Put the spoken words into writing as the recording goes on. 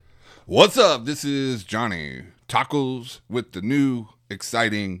What's up? This is Johnny Tacos with the new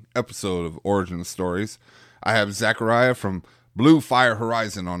exciting episode of Origin Stories. I have Zachariah from Blue Fire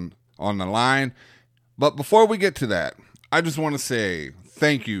Horizon on the line. But before we get to that, I just want to say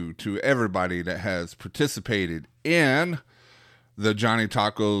thank you to everybody that has participated in the Johnny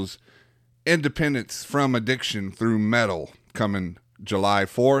Tacos Independence from Addiction Through Metal coming July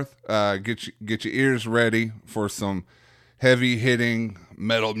 4th. Get your ears ready for some heavy hitting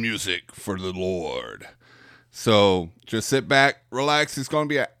metal music for the Lord. So just sit back, relax. It's going to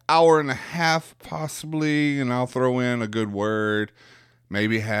be an hour and a half possibly, and I'll throw in a good word.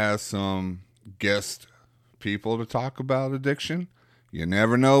 Maybe have some guest people to talk about addiction. You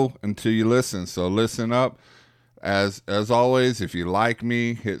never know until you listen. So listen up. As always, if you like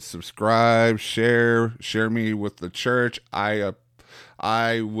me, hit subscribe, share me with the church. I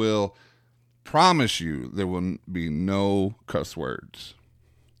will promise you there will be no cuss words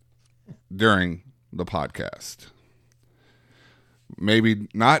during the podcast. Maybe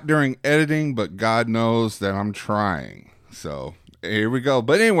not during editing, but God knows that I'm trying. So here we go.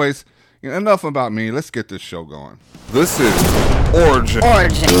 But anyways, enough about me. Let's get this show going. This is Origin.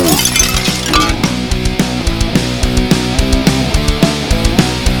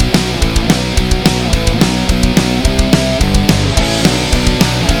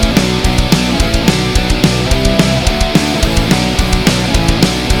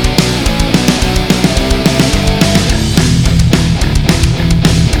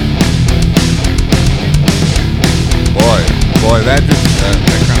 Boy, that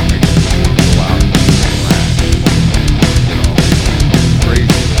kind of makes me loud.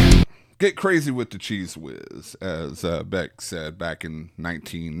 Crazy. Get crazy with the Cheese Whiz, as Beck said back in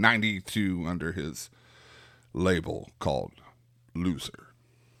 1992 under his label called Loser.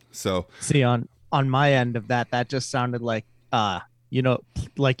 So, see, on my end of that just sounded like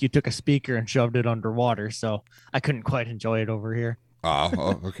like you took a speaker and shoved it underwater. So I couldn't quite enjoy it over here.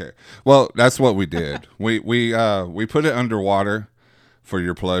 Oh, okay. Well, that's what we did. We put it underwater for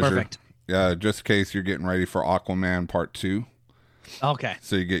your pleasure. Perfect. Just in case you're getting ready for Aquaman Part 2. Okay.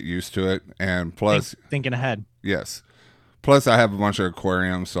 So you get used to it. And plus, thinking ahead. Yes. Plus, I have a bunch of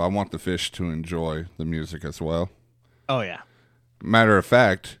aquariums, so I want the fish to enjoy the music as well. Oh, yeah. Matter of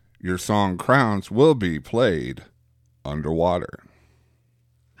fact, your song Crowns will be played underwater.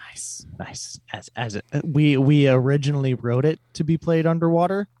 Nice. We originally wrote it to be played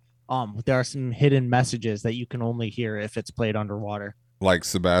underwater. There are some hidden messages that you can only hear if it's played underwater. Like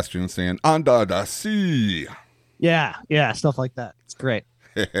Sebastian saying, "Under the sea." Yeah, stuff like that. It's great.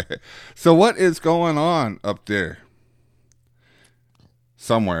 So what is going on up there?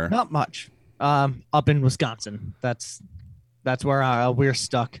 Somewhere. Not much. Up in Wisconsin. That's where we're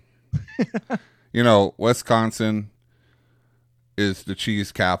stuck. Wisconsin is the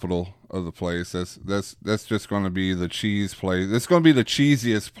cheese capital of the place. That's just going to be the cheese place. It's going to be the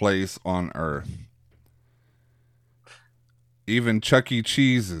cheesiest place on earth. Even Chuck E.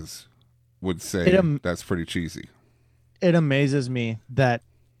 Cheese's would say that's pretty cheesy. It amazes me that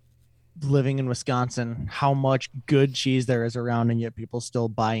living in Wisconsin, how much good cheese there is around, and yet people still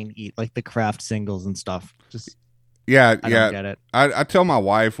buy and eat like the Kraft singles and stuff. I don't get it. I tell my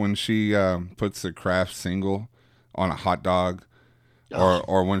wife when she puts a Kraft single on a hot dog,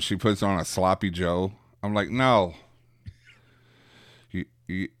 or when she puts on a sloppy Joe, I'm like, no,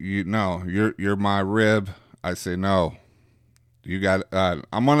 no, you're my rib. I say no. You got.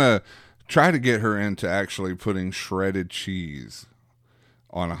 I'm gonna try to get her into actually putting shredded cheese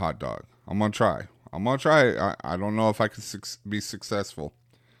on a hot dog. I'm gonna try. I don't know if I could be successful,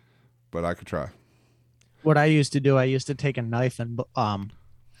 but I could try. What I used to do, I used to take a knife and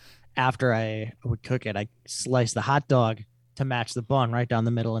after I would cook it, I slice the hot dog to match the bun right down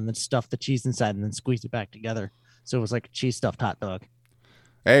the middle, and then stuff the cheese inside, and then squeeze it back together. So it was like a cheese stuffed hot dog.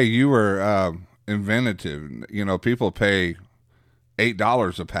 Hey, you were inventive. People pay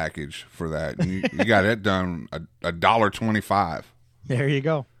 $8 a package for that, and you got it done $1.25. There you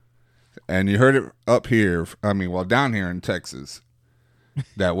go. And you heard it up here. Down here in Texas,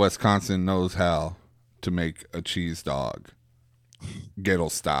 that Wisconsin knows how to make a cheese dog, ghetto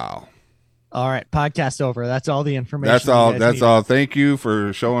style. All right, podcast over. That's all the information. That's all. Thank you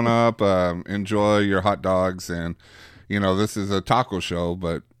for showing up. Enjoy your hot dogs, and this is a taco show,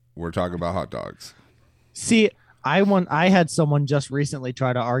 but we're talking about hot dogs. See, I had someone just recently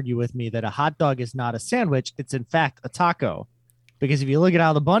try to argue with me that a hot dog is not a sandwich. It's in fact a taco, because if you look at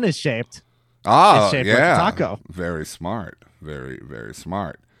how the bun is shaped, it's shaped like a taco. Very smart. Very, very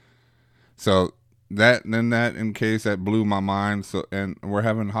smart. So that in case that blew my mind. So, and we're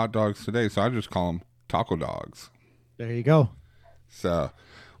having hot dogs today, so I just call them taco dogs. There you go. So,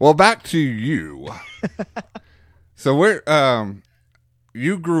 Well, back to you. So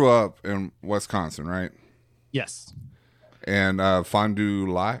you grew up in Wisconsin, right? Yes. And Fond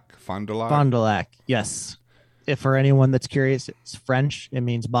du Lac? Fond du Lac? Fond du Lac. Yes. If for anyone that's curious, it's French. It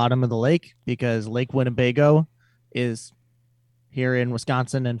means bottom of the lake because Lake Winnebago is here in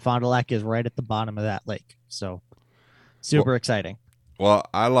Wisconsin and Fond du Lac is right at the bottom of that lake. So super exciting. Well,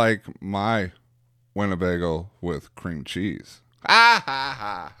 I like my Winnebago with cream cheese. Ha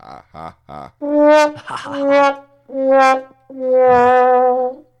ha ha ha ha ha.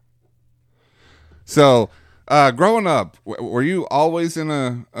 So, growing up, were you always in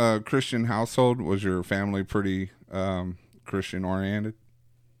a Christian household? Was your family pretty Christian oriented?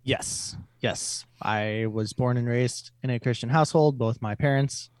 Yes. Yes. I was born and raised in a Christian household. Both my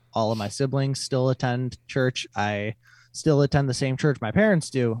parents, all of my siblings still attend church. I still attend the same church my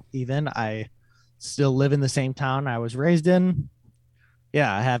parents do. Even I still live in the same town I was raised in.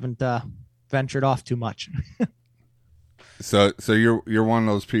 Yeah, I haven't ventured off too much. So you're one of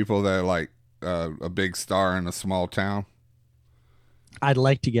those people that like a big star in a small town. I'd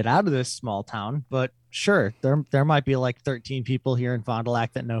like to get out of this small town, but sure, there might be like 13 people here in Fond du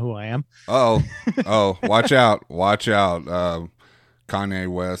Lac that know who I am. Oh, watch out, Kanye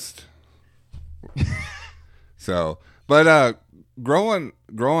West. So, but growing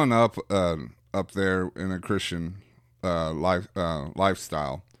up up there in a Christian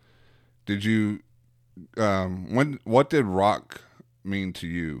lifestyle, did you what did rock mean to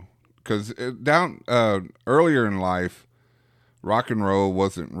you? Because down earlier in life, rock and roll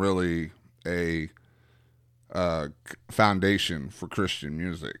wasn't really a foundation for Christian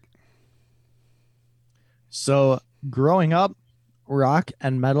music. So growing up, rock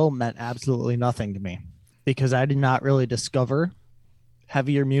and metal meant absolutely nothing to me because I did not really discover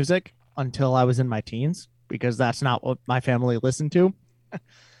heavier music until I was in my teens because that's not what my family listened to.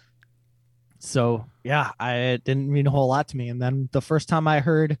 So yeah, it didn't mean a whole lot to me. And then the first time I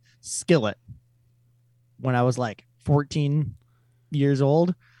heard Skillet when I was like 14 years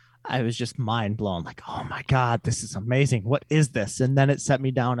old, I was just mind blown. Like, oh my God, this is amazing. What is this? And then it set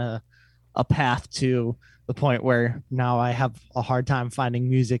me down a path to the point where now I have a hard time finding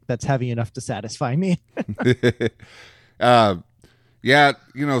music that's heavy enough to satisfy me. Yeah,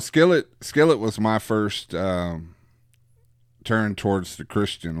 Skillet was my first turn towards the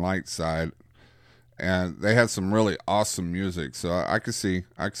Christian light side. And they had some really awesome music, so I could see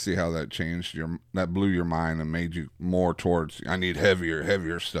how that changed that blew your mind and made you more towards I need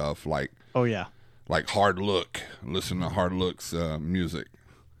heavier stuff like like Hard Look. Listen to Hard Look's music.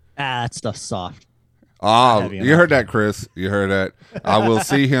 That stuff's soft. Oh, you heard that, Chris? You heard that? I will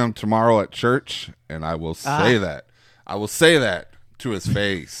see him tomorrow at church, and I will say that. I will say that to his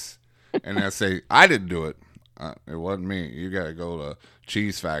face, and I say I didn't do it. It wasn't me. You got to go to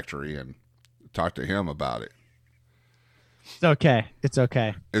Cheese Factory and talk to him about it. It's okay. It's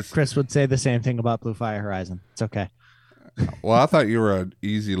okay. Chris would say the same thing about Blue Fire Horizon. It's okay. Well, I thought you were an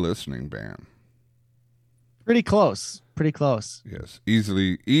easy listening band. Pretty close. Yes,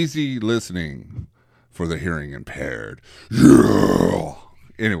 easy listening for the hearing impaired. Yeah.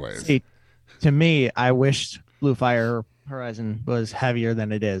 Anyways, see, to me, I wished Blue Fire Horizon was heavier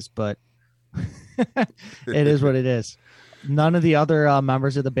than it is, but it is what it is. None of the other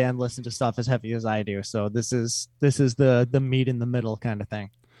members of the band listen to stuff as heavy as I do, so this is the meet in the middle kind of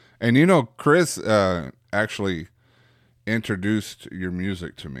thing. And Chris actually introduced your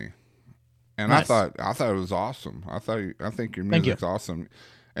music to me, and nice. I thought it was awesome. I think your music's awesome,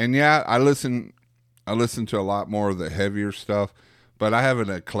 and yeah, I listen to a lot more of the heavier stuff, but I have an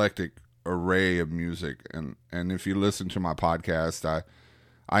eclectic array of music, and if you listen to my podcast,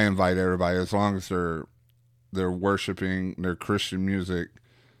 I invite everybody as long as they're worshiping their Christian music.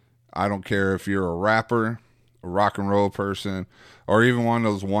 I don't care if you're a rapper, a rock and roll person, or even one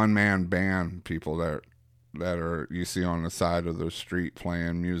of those one-man band people that are you see on the side of the street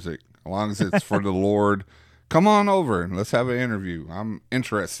playing music. As long as it's for the Lord, come on over and let's have an interview. I'm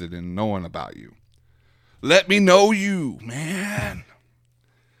interested in knowing about you. Let me know you, man.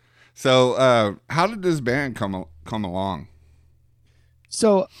 So, how did this band come along?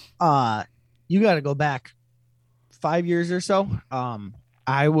 So, you got to go back 5 years or so.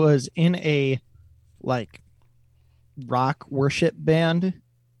 I was in a like rock worship band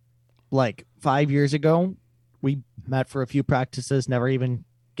like 5 years ago. We met for a few practices, never even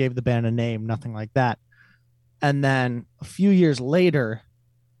gave the band a name, nothing like that. And then a few years later,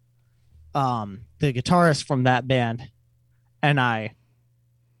 the guitarist from that band and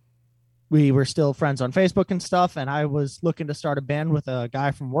we were still friends on Facebook and stuff. And I was looking to start a band with a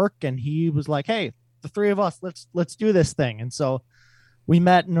guy from work, and he was like, "Hey, the three of us, let's do this thing." And so we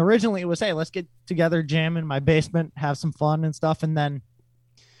met, and originally it was, hey, let's get together, jam in my basement, have some fun and stuff. And then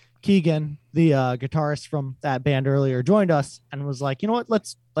Keegan, the guitarist from that band earlier, joined us and was like, you know what,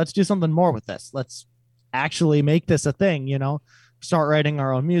 let's do something more with this. Let's actually make this a thing, start writing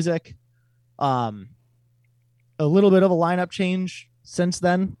our own music. A little bit of a lineup change since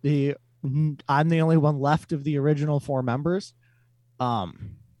then. I'm the only one left of the original 4 members.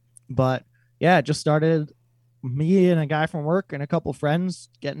 But yeah, it just started me and a guy from work and a couple friends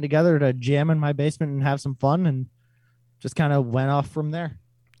getting together to jam in my basement and have some fun, and just kind of went off from there.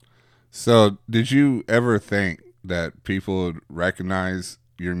 So did you ever think that people would recognize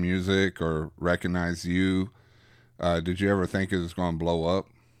your music or recognize you? Did you ever think it was going to blow up?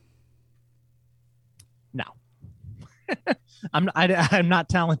 No. I'm not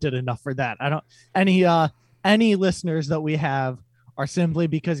talented enough for that. I don't any listeners that we have are simply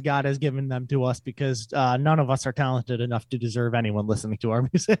because God has given them to us, because none of us are talented enough to deserve anyone listening to our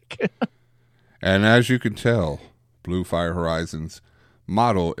music. And as you can tell, Blue Fire Horizon's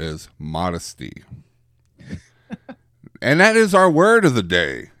motto is modesty. And that is our word of the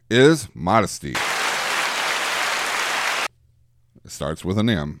day, is modesty. It starts with an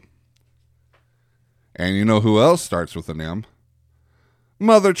M. And you know who else starts with an M?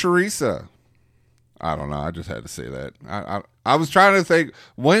 Mother Teresa. I don't know. I just had to say that. I was trying to think,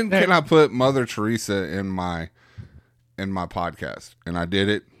 when can I put Mother Teresa in my podcast? And I did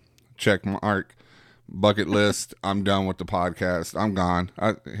it. Check mark. Bucket list. I'm done with the podcast. I'm gone.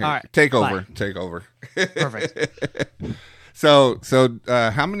 All right, take over. Bye. Take over. Perfect. So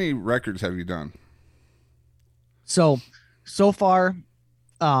how many records have you done? So far,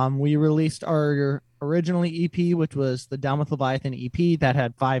 we released our originally EP, which was the Down with Leviathan EP that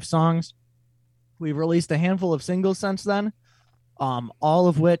had 5 songs. We've released a handful of singles since then, all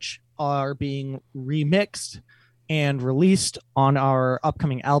of which are being remixed and released on our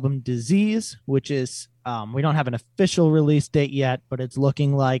upcoming album Disease, which is, we don't have an official release date yet, but it's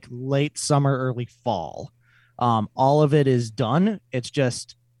looking like late summer, early fall. All of it is done. It's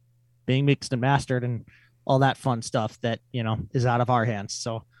just being mixed and mastered and all that fun stuff that, is out of our hands.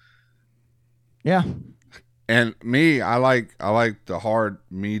 So yeah. And me, I like the hard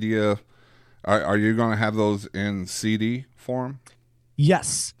media. Are you going to have those in CD form?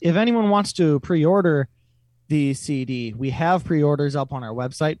 Yes. If anyone wants to pre-order the CD, we have pre-orders up on our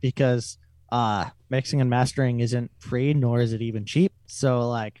website, because mixing and mastering isn't free, nor is it even cheap. So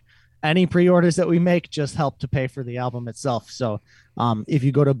like any pre-orders that we make just help to pay for the album itself. So if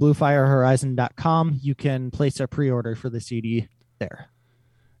you go to bluefirehorizon.com, you can place a pre-order for the CD there.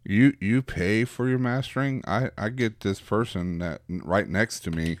 You pay for your mastering? I get this person that right next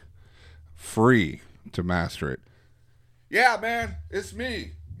to me free to master it. Yeah, man, it's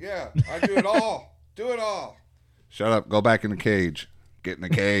me. Yeah, I do it all. Do it all. Shut up. Go back in the cage. Get in the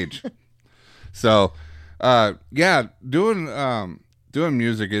cage. So, yeah, doing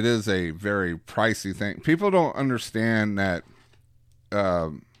music, it is a very pricey thing. People don't understand that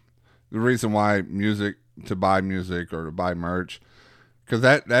the reason why to buy music or to buy merch, because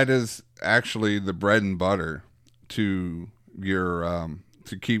that is actually the bread and butter to your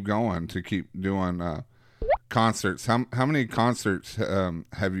to keep going, to keep doing concerts. How many concerts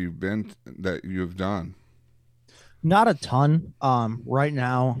have you been that you've done? Not a ton. Right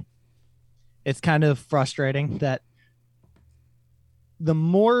now, it's kind of frustrating that the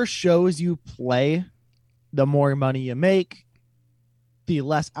more shows you play, the more money you make, the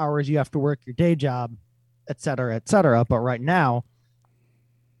less hours you have to work your day job, et cetera, et cetera. But right now,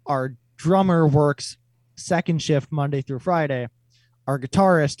 our drummer works second shift Monday through Friday. Our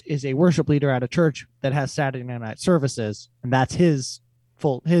guitarist is a worship leader at a church that has Saturday night services, and that's his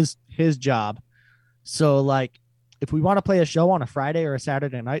job. So like, if we want to play a show on a Friday or a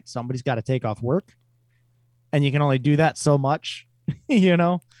Saturday night, somebody's got to take off work, and you can only do that so much,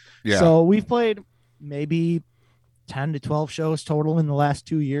 Yeah. So we've played maybe 10 to 12 shows total in the last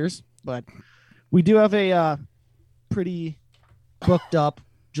 2 years, but we do have a pretty booked up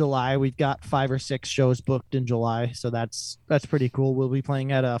July. We've got 5 or 6 shows booked in July, so that's pretty cool. We'll be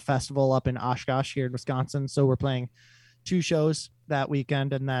playing at a festival up in Oshkosh here in Wisconsin, so we're playing 2 shows that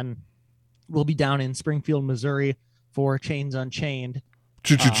weekend, and then we'll be down in Springfield, Missouri for Chains Unchained.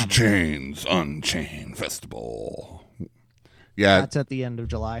 Chains Unchained Festival. Yeah, that's at the end of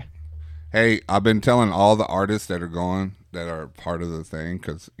July. Hey, I've been telling all the artists that are going, that are part of the thing,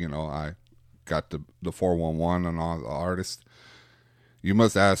 because I got the 411 and all the artists. You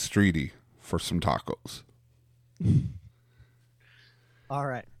must ask Streety for some tacos. All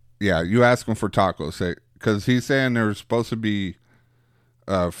right. Yeah, you ask him for tacos, because he's saying there's supposed to be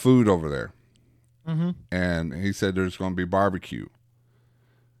food over there. Mm-hmm. And he said there's going to be barbecue.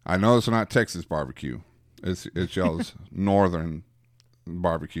 I know it's not Texas barbecue. It's y'all's northern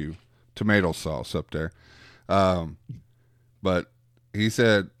barbecue, tomato sauce up there. But he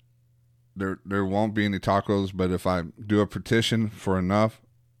said there won't be any tacos, but if I do a petition for enough,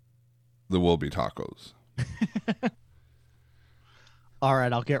 there will be tacos. All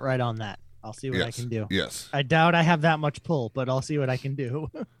right, I'll get right on that. I'll see what I Yes. can do. Yes. I doubt I have that much pull, but I'll see what I can do.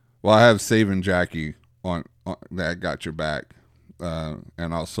 Well, I have Saving Jackie on that got your back,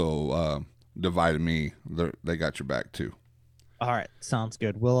 and also Divided Me. They got your back too. All right, sounds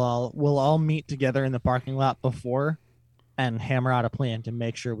good. We'll all meet together in the parking lot before and hammer out a plan to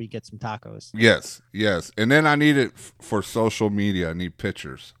make sure we get some tacos. Yes, yes. And then I need it for social media. I need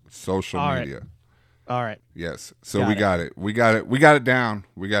pictures. Social All right. media. All right, Yes. So Got we it. got it. We got it. We got it down.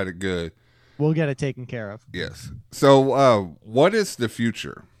 We got it good. we'll get it taken care of. Yes. So what is the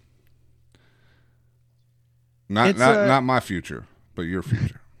future? Not not my future, but your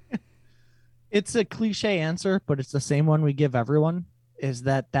future. It's a cliche answer, but it's the same one we give everyone, is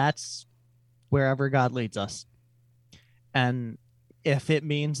that's wherever God leads us. And if it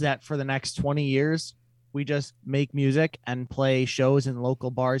means that for the next 20 years, we just make music and play shows in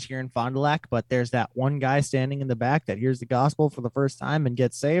local bars here in Fond du Lac, but there's that one guy standing in the back that hears the gospel for the first time and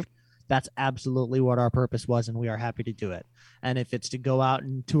gets saved, that's absolutely what our purpose was, and we are happy to do it. And if it's to go out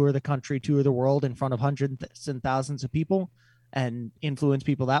and tour the country, tour the world in front of hundreds and thousands of people and influence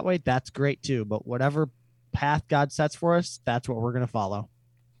people that way, that's great too. But whatever path God sets for us, that's what we're going to follow.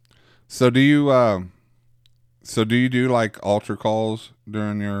 So do you do like altar calls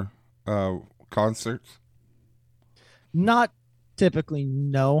during your concerts? Not typically,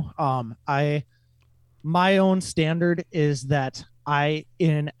 no. My own standard is that I,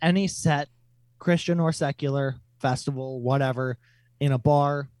 in any set, Christian or secular, festival, whatever, in a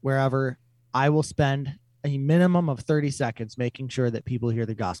bar, wherever, I will spend a minimum of 30 seconds making sure that people hear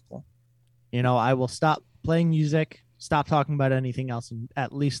the gospel. I will stop playing music, stop talking about anything else in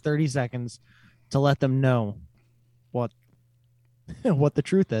at least 30 seconds to let them know what what the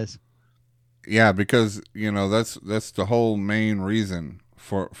truth is. Yeah, because that's the whole main reason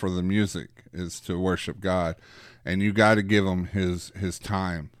for the music is to worship God, and you got to give him his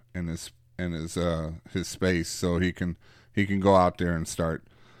time and his space so he can go out there and start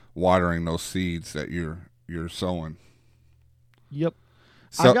watering those seeds that you're sowing. Yep.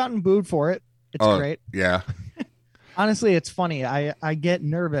 So, I've gotten booed for it. It's great. Yeah. Honestly, it's funny. I get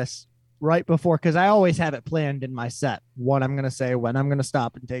nervous right before, because I always have it planned in my set, what I'm going to say, when I'm going to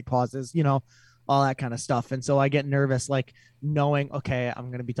stop and take pauses, all that kind of stuff. And so I get nervous, like knowing, okay,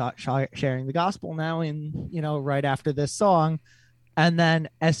 I'm going to be sharing the gospel now right after this song. And then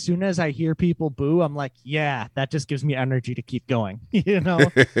as soon as I hear people boo, I'm like, yeah, that just gives me energy to keep going.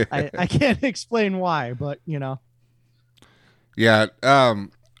 I can't explain why, but Yeah.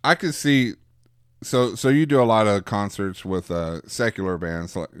 I could see. So you do a lot of concerts with secular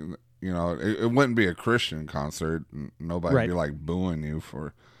bands, like it wouldn't be a Christian concert. Nobody would be like booing you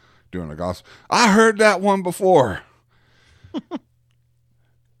for doing the gospel. I heard that one before.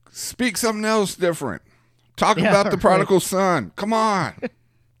 Speak something else different. Talk about the prodigal son. Come on.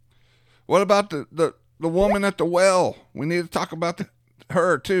 What about the woman at the well? We need to talk about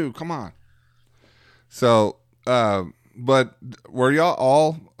her too. Come on. So, but were y'all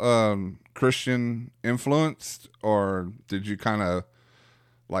all Christian influenced, or did you kind of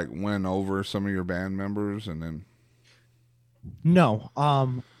like win over some of your band members and then? No,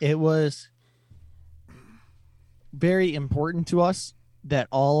 it was very important to us that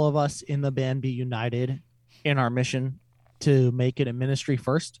all of us in the band be united in our mission to make it a ministry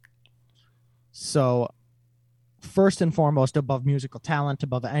first. So first and foremost, above musical talent,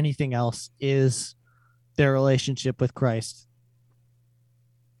 above anything else, is their relationship with Christ.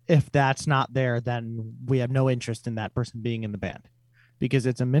 If that's not there, then we have no interest in that person being in the band, because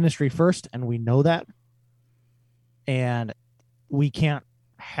it's a ministry first, and we know that. And we can't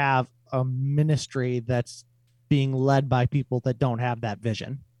have a ministry that's being led by people that don't have that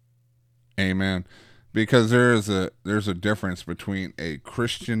vision. Amen. Because there's a difference between a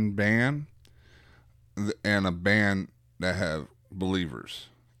Christian band and a band that have believers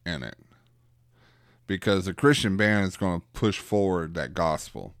in it. Because a Christian band is going to push forward that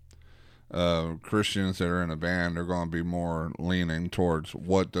gospel. Christians that are in a band are going to be more leaning towards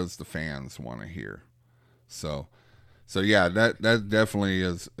what does the fans want to hear. So yeah, that definitely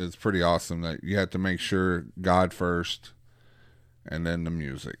is pretty awesome that you have to make sure God first and then the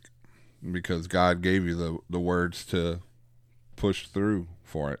music, because God gave you the words to push through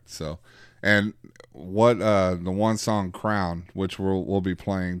for it. So, and what the one song Crown, which we'll be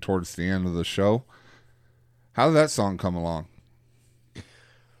playing towards the end of the show, how did that song come along?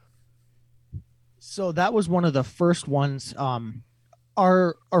 So that was one of the first ones.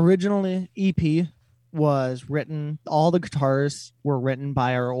 Our original EP was written, all the guitars were written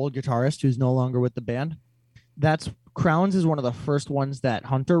by our old guitarist who's no longer with the band. That's Crowns is one of the first ones that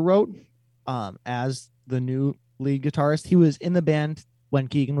Hunter wrote as the new lead guitarist. He was in the band when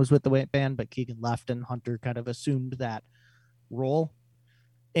Keegan was with the band, but Keegan left and Hunter kind of assumed that role.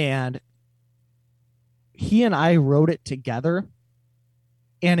 And he and I wrote it together.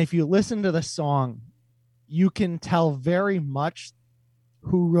 And if you listen to the song, you can tell very much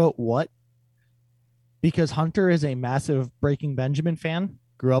who wrote what, because Hunter is a massive Breaking Benjamin fan,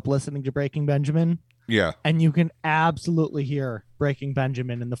 grew up listening to Breaking Benjamin. Yeah. And you can absolutely hear Breaking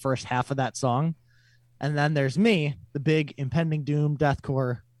Benjamin in the first half of that song. And then there's me, the big Impending Doom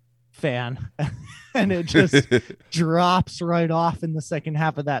deathcore fan. And it just drops right off in the second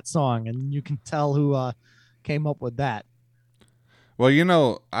half of that song. And you can tell who came up with that.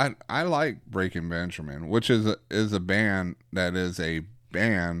 Well, I like Breaking Benjamin, which is a band that is a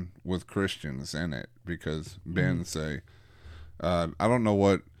band with Christians in it, because Ben say, I don't know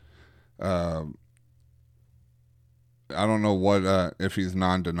what, if he's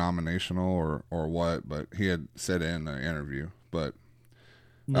non-denominational or what, but he had said it in the interview. But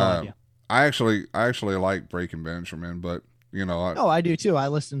No idea. I actually like Breaking Benjamin, but I do too. I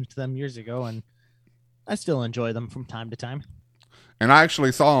listened to them years ago, and I still enjoy them from time to time. And I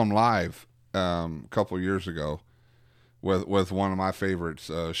actually saw them live a couple years ago with one of my favorites,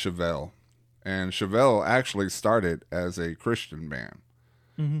 Chevelle. And Chevelle actually started as a Christian band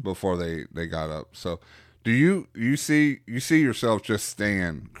before they got up. So do you see yourself just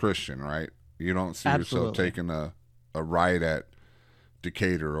staying Christian, right? You don't see yourself taking a ride at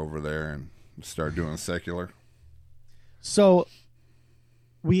Decatur over there and start doing secular? So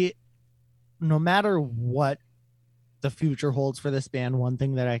no matter what the future holds for this band, one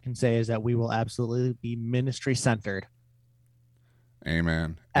thing that I can say is that we will absolutely be ministry centered.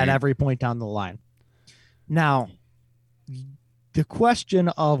 Amen. At every point down the line. Now, the question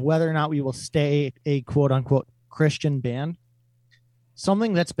of whether or not we will stay a quote unquote Christian band,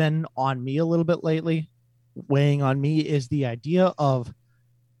 something that's been on me a little bit lately, weighing on me, is the idea of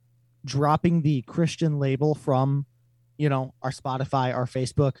dropping the Christian label from, our Spotify, our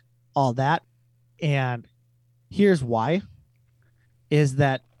Facebook, all that. And here's why, is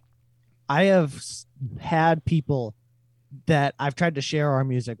that I have had people that I've tried to share our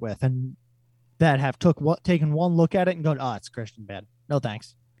music with and that have taken one look at it and gone, oh, it's Christian band. No,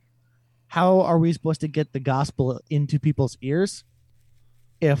 thanks. How are we supposed to get the gospel into people's ears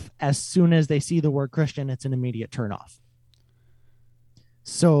if as soon as they see the word Christian, it's an immediate turnoff?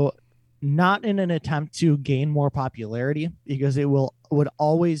 So not in an attempt to gain more popularity, because it would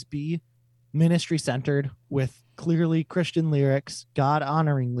always be ministry centered with clearly Christian lyrics, God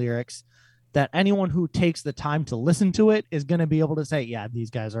honoring lyrics, that anyone who takes the time to listen to it is going to be able to say, yeah, these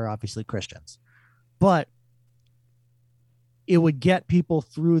guys are obviously Christians. But it would get people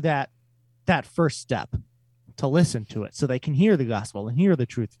through that first step to listen to it so they can hear the gospel and hear the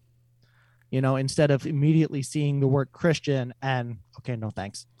truth, instead of immediately seeing the word Christian and, okay, no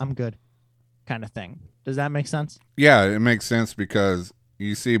thanks, I'm good, kind of thing. Does that make sense? Yeah, it makes sense, because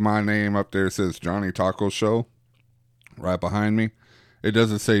you see my name up there, it says Johnny Taco Show right behind me. It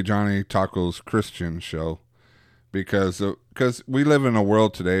doesn't say Johnny Taco's Christian Show, because we live in a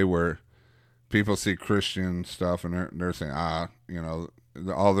world today where people see Christian stuff and they're saying, all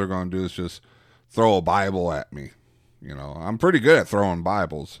they're going to do is just throw a Bible at me. I'm pretty good at throwing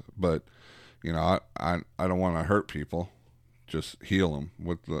Bibles, but I don't want to hurt people, just heal them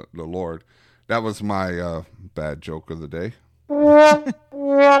with the Lord. That was my bad joke of the day.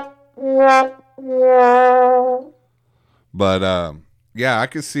 But yeah, I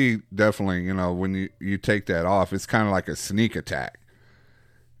could see definitely, when you take that off, it's kind of like a sneak attack.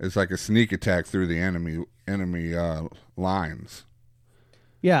 It's like a sneak attack through the enemy lines.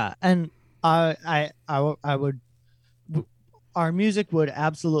 Yeah, and I would, our music would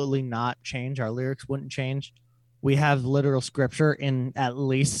absolutely not change. Our lyrics wouldn't change. We have literal scripture in at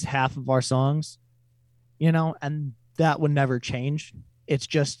least half of our songs, and that would never change. It's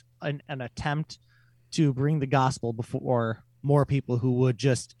just an attempt to bring the gospel before more people who would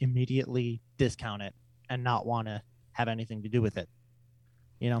just immediately discount it and not want to have anything to do with it.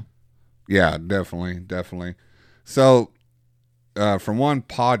 Yeah, definitely. So from one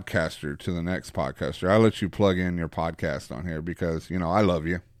podcaster to the next podcaster, I'll let you plug in your podcast on here because, I love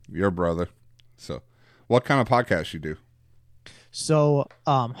you. You're a brother. So what kind of podcast you do? So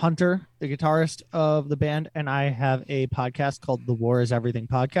Hunter, the guitarist of the band, and I have a podcast called The War is Everything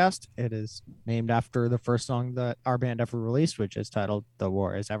Podcast. It is named after the first song that our band ever released, which is titled The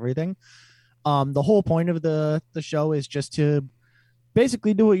War is Everything. The whole point of the show is just to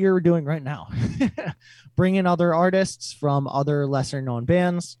basically do what you're doing right now. Bring in other artists from other lesser known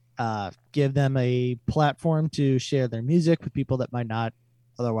bands, give them a platform to share their music with people that might not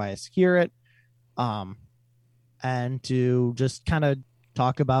otherwise hear it, and to just kind of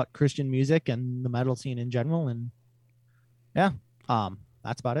talk about Christian music and the metal scene in general. And yeah,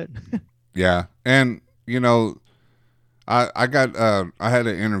 that's about it. Yeah. And, I had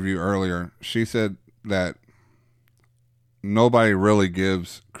an interview earlier. She said that nobody really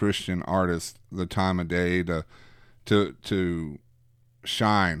gives Christian artists the time of day to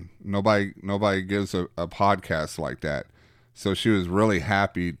shine. Nobody gives a podcast like that. So she was really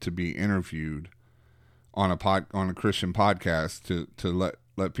happy to be interviewed on a Christian podcast to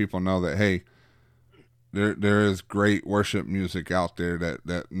let people know that, hey, there is great worship music out there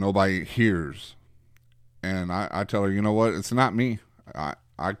that nobody hears. And I tell her, you know what? It's not me.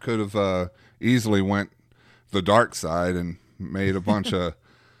 I could have easily went the dark side and made a bunch of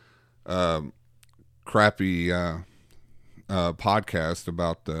crappy podcast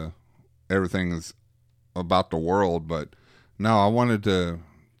about everything is about the world. But no, I wanted to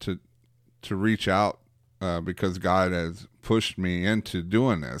reach out because God has pushed me into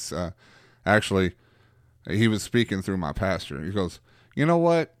doing this. Actually, he was speaking through my pastor. He goes, you know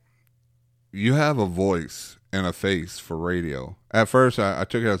what? You have a voice and a face for radio. At first, I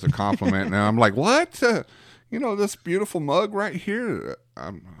took it as a compliment, and I'm like, what? This beautiful mug right here.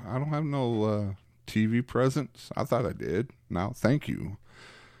 I don't have no TV presence. I thought I did. Now, thank you.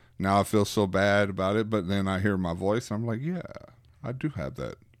 Now I feel so bad about it, but then I hear my voice, and I'm like, yeah, I do have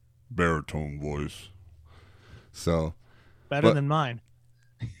that baritone voice. So Better than mine.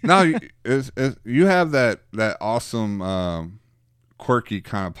 No, you have that awesome, quirky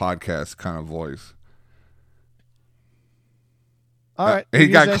kind of podcast kind of voice. All right, he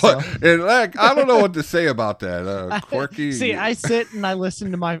got and like I don't know what to say about that. Quirky. See, I sit and I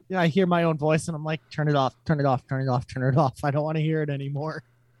listen to I hear my own voice, and I'm like, turn it off, turn it off, turn it off, turn it off. I don't want to hear it anymore.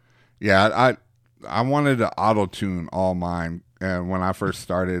 Yeah, I wanted to auto tune all mine, and when I first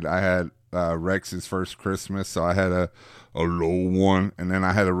started, I had Rex's First Christmas, so I had a low one, and then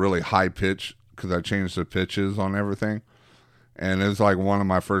I had a really high pitch because I changed the pitches on everything. And it was like one of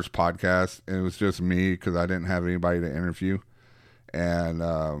my first podcasts, and it was just me because I didn't have anybody to interview.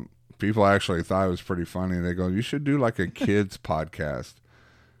 And people actually thought it was pretty funny. They go, you should do like a kids podcast.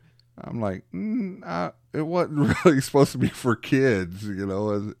 I'm like, it wasn't really supposed to be for kids, it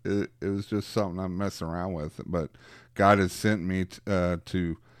was just something I'm messing around with. But God has sent me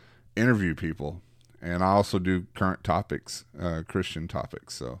to interview people, and I also do current topics, Christian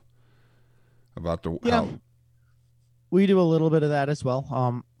topics. So about how we do a little bit of that as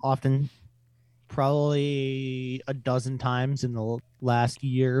well. Often, probably a dozen times in the last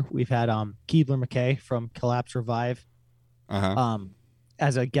year, we've had Keebler McKay from Collapse Revive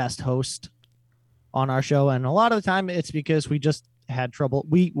as a guest host on our show, and a lot of the time it's because we just had trouble.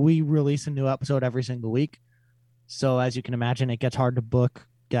 We release a new episode every single week, so as you can imagine, it gets hard to book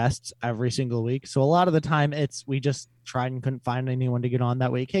guests every single week. So a lot of the time we just tried and couldn't find anyone to get on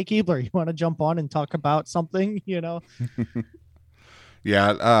that week. Hey, Keebler, you want to jump on and talk about something?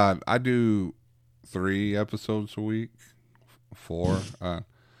 Yeah, I do 3 episodes a week, 4.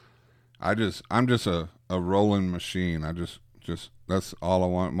 I'm just a rolling machine. I just that's all I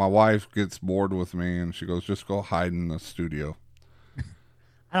want. My wife gets bored with me, and she goes, just go hide in the studio.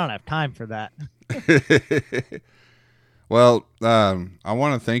 I don't have time for that. Well, I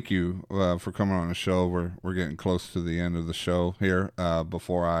want to thank you for coming on the show. We're getting close to the end of the show here.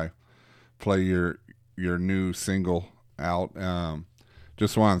 Before I play your new single out,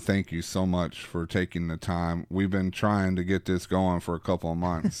 just want to thank you so much for taking the time. We've been trying to get this going for a couple of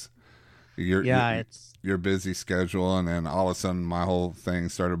months. It's your busy schedule, and then all of a sudden my whole thing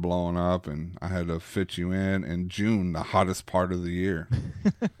started blowing up, and I had to fit you in June, the hottest part of the year.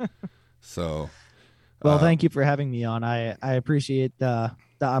 So. Well, thank you for having me on. I appreciate the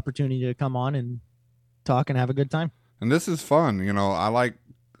opportunity to come on and talk and have a good time. And this is fun. I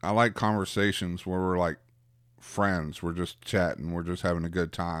like conversations where we're like friends. We're just chatting. We're just having a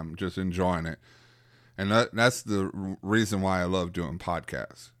good time, just enjoying it. And that's the reason why I love doing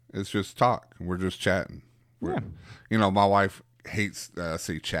podcasts. It's just talk. We're just chatting. My wife hates that I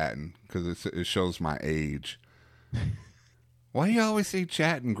say chatting because it shows my age. Why do you always say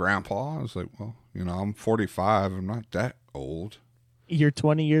chatting, Grandpa? I was like, well, I'm 45. I'm not that old. You're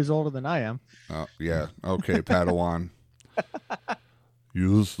 20 years older than I am. Yeah. Okay, Padawan.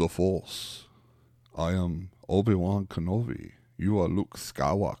 Use the Force. I am Obi-Wan Kenobi. You are Luke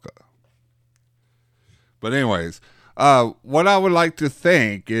Skywalker. But anyways, What I would like to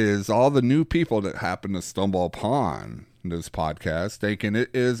thank is all the new people that happen to stumble upon this podcast, thinking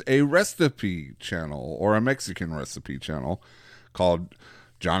it is a recipe channel or a Mexican recipe channel called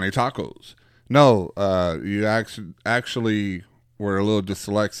Johnny Tacos. No, you actually were a little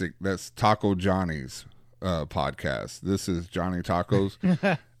dyslexic. That's Taco Johnny's podcast. This is Johnny Tacos.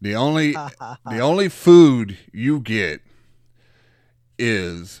 The only food you get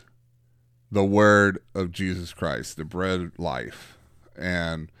is the word of Jesus Christ, the bread of life.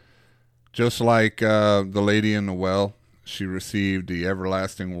 And just like the lady in the well, she received the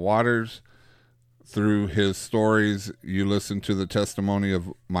everlasting waters. Through his stories, you listen to the testimony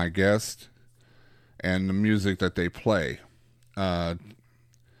of my guest and the music that they play. I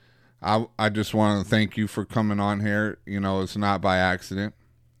just want to thank you for coming on here. You know, it's not by accident.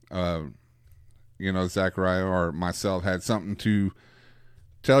 Zachariah or myself had something to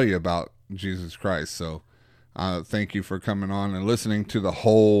tell you about Jesus Christ. So thank you for coming on and listening to the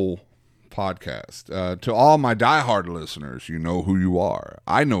whole podcast. To all my diehard listeners, you know who you are.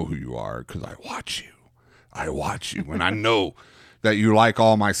 I know who you are because I watch you and I know that you like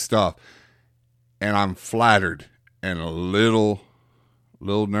all my stuff. And I'm flattered and a little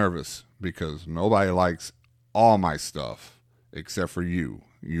nervous because nobody likes all my stuff except for you.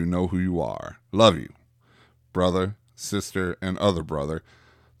 You know who you are. Love you, brother, sister, and other brother,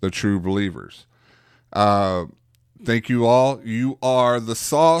 the true believers. Thank you all. You are the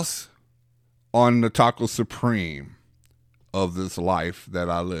sauce on the taco supreme of this life that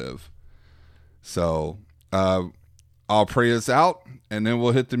I live. So I'll pray us out and then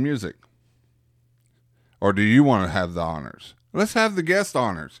we'll hit the music. Or do you want to have the honors? Let's have the guest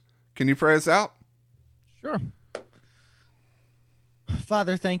honors. Can you pray us out? Sure.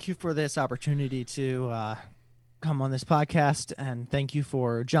 Father, thank you for this opportunity to come on this podcast, and thank you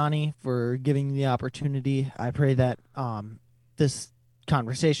for Johnny for giving me the opportunity. I pray that this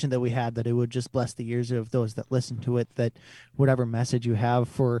conversation that we had, that it would just bless the ears of those that listen to it, that whatever message you have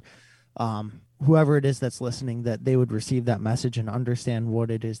for whoever it is that's listening, that they would receive that message and understand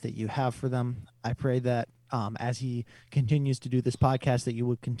what it is that you have for them. I pray that as he continues to do this podcast, that you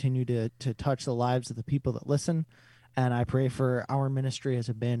would continue to touch the lives of the people that listen. And I pray for our ministry as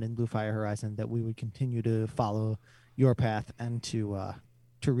a band in Blue Fire Horizon, that we would continue to follow your path and to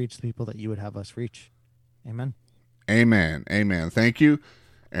reach the people that you would have us reach. Amen. Amen. Amen. Thank you.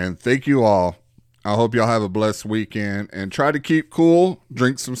 And thank you all. I hope y'all have a blessed weekend and try to keep cool.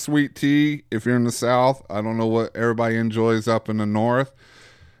 Drink some sweet tea if you're in the South. I don't know what everybody enjoys up in the North.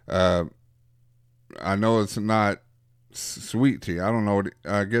 I know it's not sweet tea. I don't know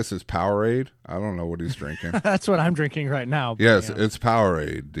I guess it's Powerade. I don't know what he's drinking. That's what I'm drinking right now. Yes, it's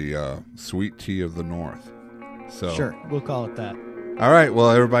Powerade, the sweet tea of the North. So sure, we'll call it that. All right. Well,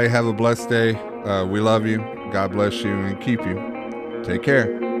 everybody have a blessed day. We love you. God bless you and keep you. Take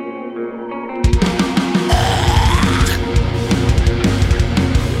care.